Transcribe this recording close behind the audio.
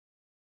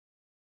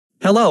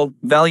Hello,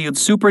 valued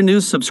Super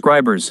News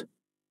subscribers.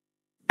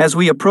 As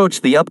we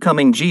approach the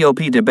upcoming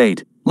GOP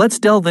debate, let's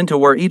delve into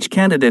where each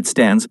candidate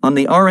stands on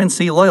the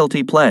RNC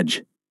loyalty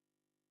pledge.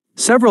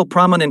 Several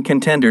prominent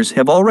contenders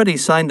have already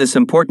signed this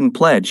important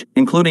pledge,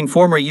 including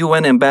former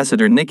UN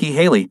Ambassador Nikki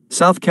Haley,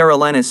 South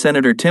Carolina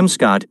Senator Tim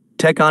Scott,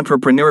 tech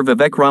entrepreneur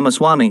Vivek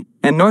Ramaswamy,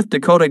 and North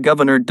Dakota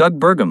Governor Doug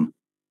Burgum.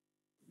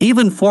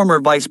 Even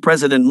former Vice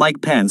President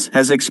Mike Pence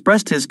has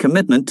expressed his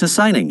commitment to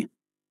signing.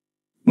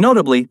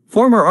 Notably,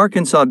 former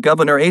Arkansas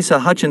Governor Asa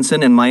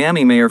Hutchinson and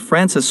Miami Mayor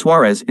Francis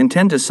Suarez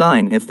intend to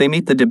sign if they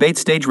meet the debate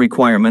stage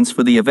requirements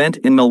for the event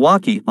in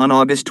Milwaukee on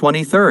August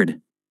 23.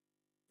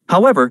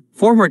 However,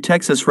 former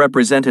Texas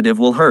Representative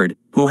Will Hurd,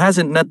 who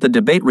hasn't met the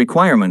debate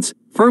requirements,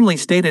 firmly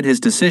stated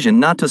his decision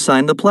not to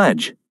sign the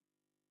pledge.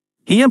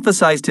 He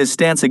emphasized his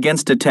stance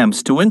against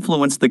attempts to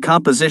influence the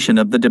composition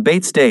of the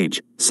debate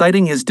stage,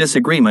 citing his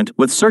disagreement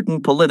with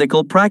certain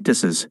political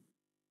practices.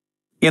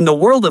 In the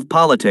world of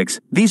politics,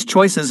 these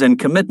choices and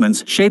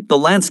commitments shape the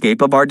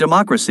landscape of our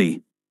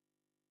democracy.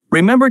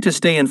 Remember to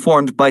stay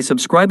informed by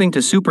subscribing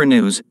to Super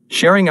News,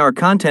 sharing our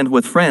content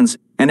with friends,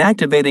 and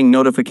activating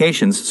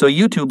notifications so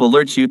YouTube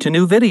alerts you to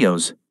new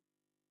videos.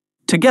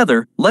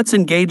 Together, let's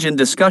engage in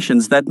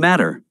discussions that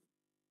matter.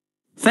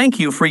 Thank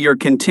you for your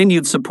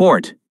continued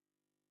support.